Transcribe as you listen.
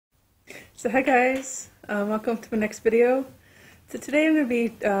So hi guys, welcome to my next video. So today I'm going to be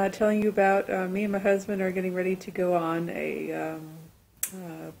telling you about me and my husband are getting ready to go on a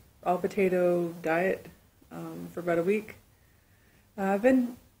all potato diet for about a week. I've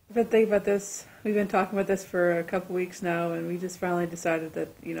been thinking about this. We've been talking about this for a couple weeks now, and we just finally decided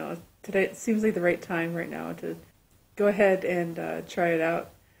that today it seems like the right time right now to go ahead and try it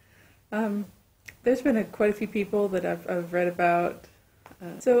out. There's been quite a few people that I've read about.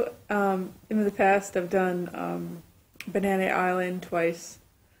 In the past, I've done Banana Island twice,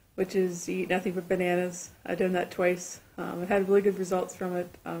 which is you eat nothing but bananas. I've done that twice. I had really good results from it,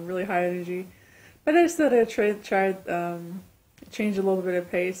 really high energy. But I just thought I'd change a little bit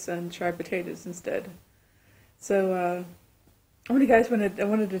of pace and try potatoes instead. So I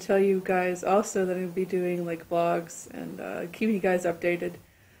wanted to tell you guys also that I'm going to be doing like vlogs and keeping you guys updated.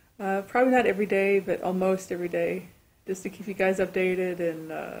 Probably not every day, but almost every day, just to keep you guys updated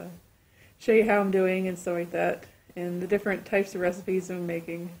and show you how I'm doing and stuff like that. And the different types of recipes I'm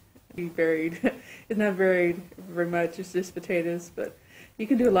making be varied. It's not varied very much, it's just potatoes, but you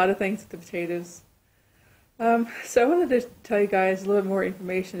can do a lot of things with the potatoes. So I wanted to tell you guys a little bit more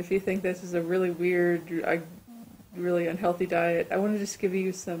information if you think this is a really weird, really unhealthy diet. I want to just give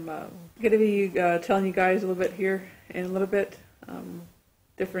you some, telling you guys a little bit here and a little bit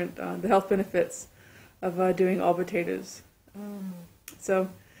different, the health benefits of doing all potatoes. So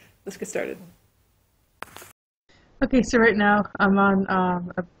let's get started. Okay, so right now I'm on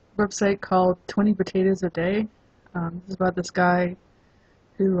a website called 20 Potatoes a Day. This is about this guy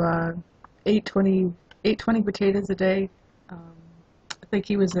who ate 20 potatoes a day. I think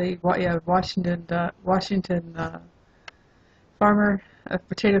he was a Washington farmer, a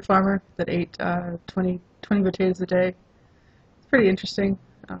potato farmer that ate 20 potatoes a day. It's pretty interesting.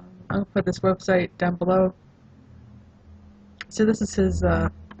 I'll put this website down below. So this is his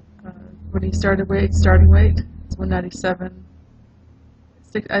when he starting weight. It's 197.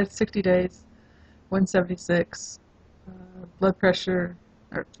 60 days, 176. Blood pressure,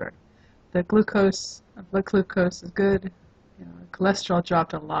 the blood glucose is good. Cholesterol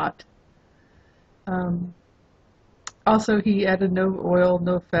dropped a lot. Also, he added no oil,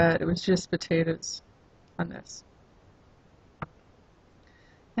 no fat. It was just potatoes on this.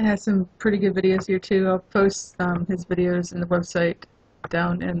 It has some pretty good videos here too. I'll post his videos in the website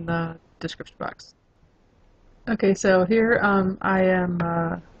down in the description box. Okay, so here I am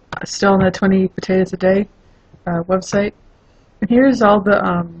still on the 20 potatoes a day website, and here's all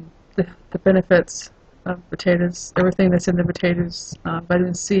the benefits of potatoes. Everything that's in the potatoes: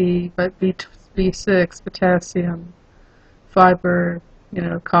 vitamin C, B6, potassium, fiber,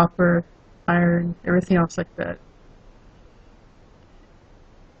 copper, iron, everything else like that.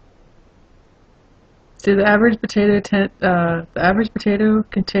 So the average potato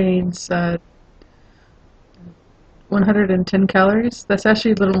contains 110 calories. That's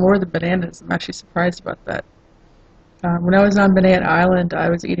actually a little more than bananas. I'm actually surprised about that. When I was on Banana Island, I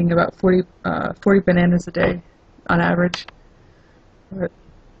was eating about 40 bananas a day on average.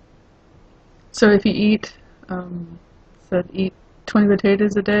 So if you eat 20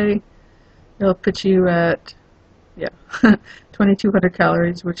 potatoes a day, it'll put you at 2,200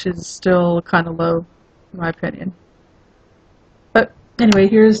 calories, which is still kind of low in my opinion. But anyway,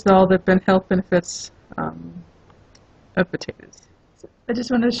 here's all the health benefits of potatoes. I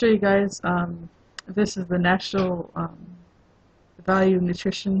just wanted to show you guys, this is the National Value of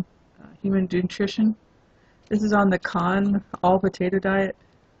Nutrition, Human Nutrition. This is on the Khan all potato diet.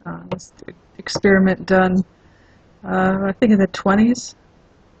 This experiment done, I think in the 20s.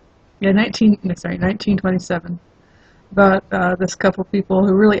 Yeah, 1927. About this couple people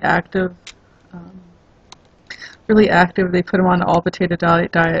who are really active. They put them on the all potato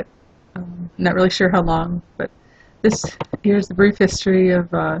diet. Not really sure how long, but here's the brief history of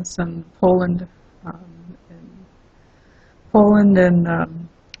some Poland and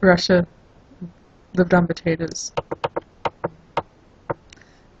Russia lived on potatoes.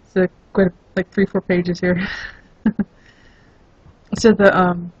 So quite like 3-4 pages here. So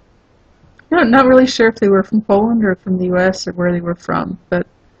not really sure if they were from Poland or from the U.S. or where they were from, but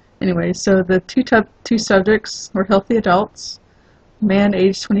anyway, so the two subjects were healthy adults, man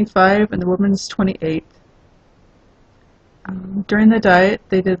aged 25 and the woman's 28. During the diet,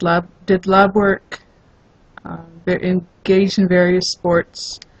 they did lab work, engaged in various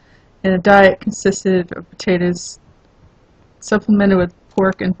sports, and the diet consisted of potatoes supplemented with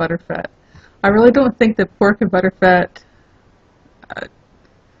pork and butter fat. I really don't think that pork and butter fat,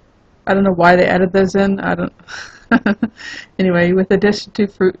 I don't know why they added those in. Anyway, with addition to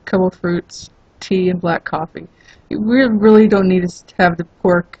couple fruits, tea, and black coffee. We really don't need to have the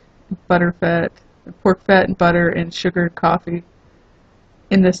pork butter fat, pork fat and butter and sugared coffee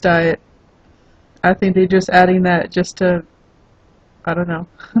in this diet. I think they're just adding that just to, I don't know.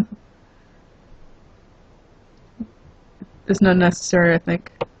 It's not necessary, I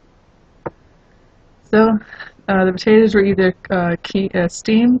think. So, the potatoes were either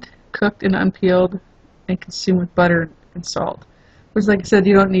steamed, cooked, and unpeeled, and consumed with butter and salt. Which, like I said,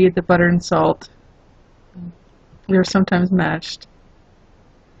 you don't need the butter and salt. They're sometimes mashed.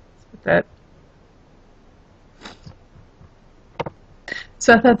 With that.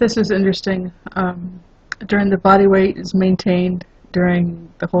 So I thought this was interesting. During the body weight is maintained during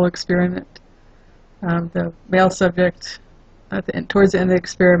the whole experiment. The male subject, towards the end of the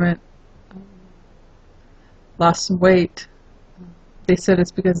experiment, lost some weight. They said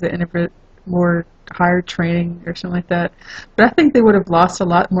it's because they ended more higher training or something like that. But I think they would have lost a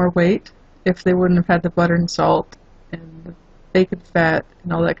lot more weight if they wouldn't have had the butter and salt and the bacon fat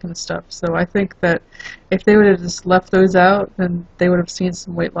and all that kind of stuff. So I think that if they would have just left those out, then they would have seen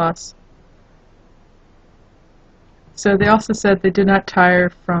some weight loss. So they also said they did not tire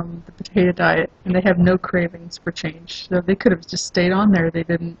from the potato diet, and they have no cravings for change. So they could have just stayed on there. They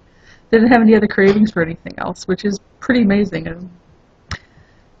didn't have any other cravings for anything else, which is pretty amazing. And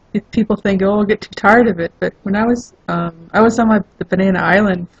if people think, oh, I'll get too tired of it, but when I was on the banana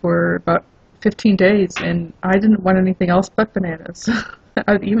island for about 15 days, and I didn't want anything else but bananas,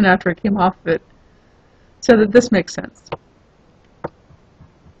 even after I came off of it. So that this makes sense.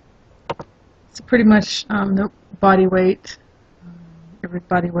 So pretty much no body weight, every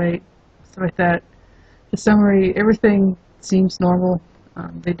body weight, stuff like that. The summary, everything seems normal.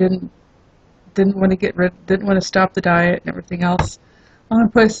 They didn't want to stop the diet and everything else. I'm going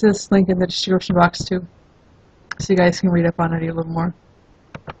to post this link in the description box too, so you guys can read up on it a little more.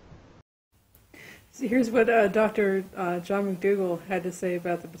 So here's what Dr. John McDougall had to say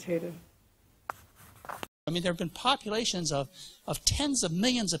about the potato. I mean, there have been populations of tens of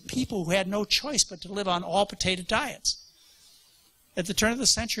millions of people who had no choice but to live on all-potato diets. At the turn of the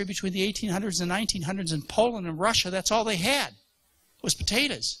century, between the 1800s and 1900s in Poland and Russia, that's all they had was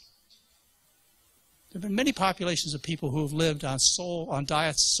potatoes. There have been many populations of people who have lived on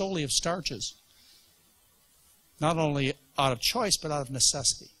diets solely of starches, not only out of choice, but out of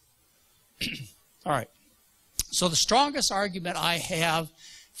necessity. All right. So the strongest argument I have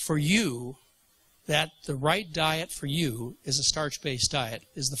for you that the right diet for you is a starch-based diet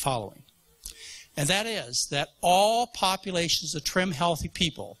is the following. And that is that all populations of trim, healthy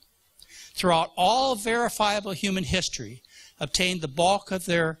people throughout all verifiable human history obtained the bulk of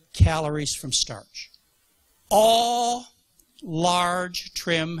their calories from starch. All large,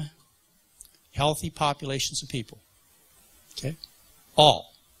 trim, healthy populations of people. Okay?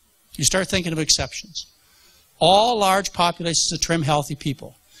 All. You start thinking of exceptions. All large populations of trim, healthy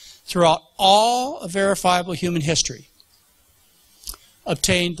people throughout all of verifiable human history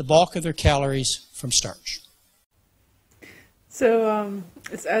obtained the bulk of their calories from starch. So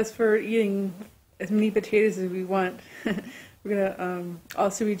as for eating as many potatoes as we want, we're going to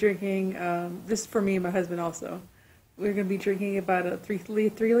also be drinking, this is for me and my husband also, we're going to be drinking about 3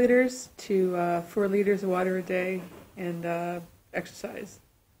 liters to 4 liters of water a day and exercise.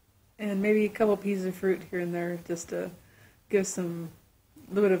 And maybe a couple pieces of fruit here and there just to give some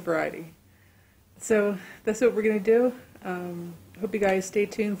little bit of variety. So that's what we're going to do. Hope you guys stay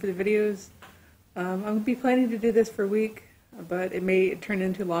tuned for the videos. I'm going to be planning to do this for a week, but it may turn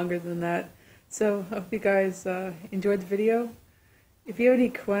into longer than that. So I hope you guys enjoyed the video. If you have any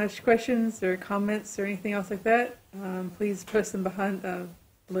questions or comments or anything else like that, please post them below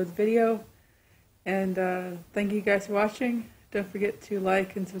the video. And thank you guys for watching. Don't forget to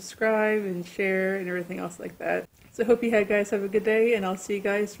like and subscribe and share and everything else like that. So hope you guys have a good day, and I'll see you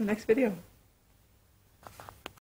guys for the next video.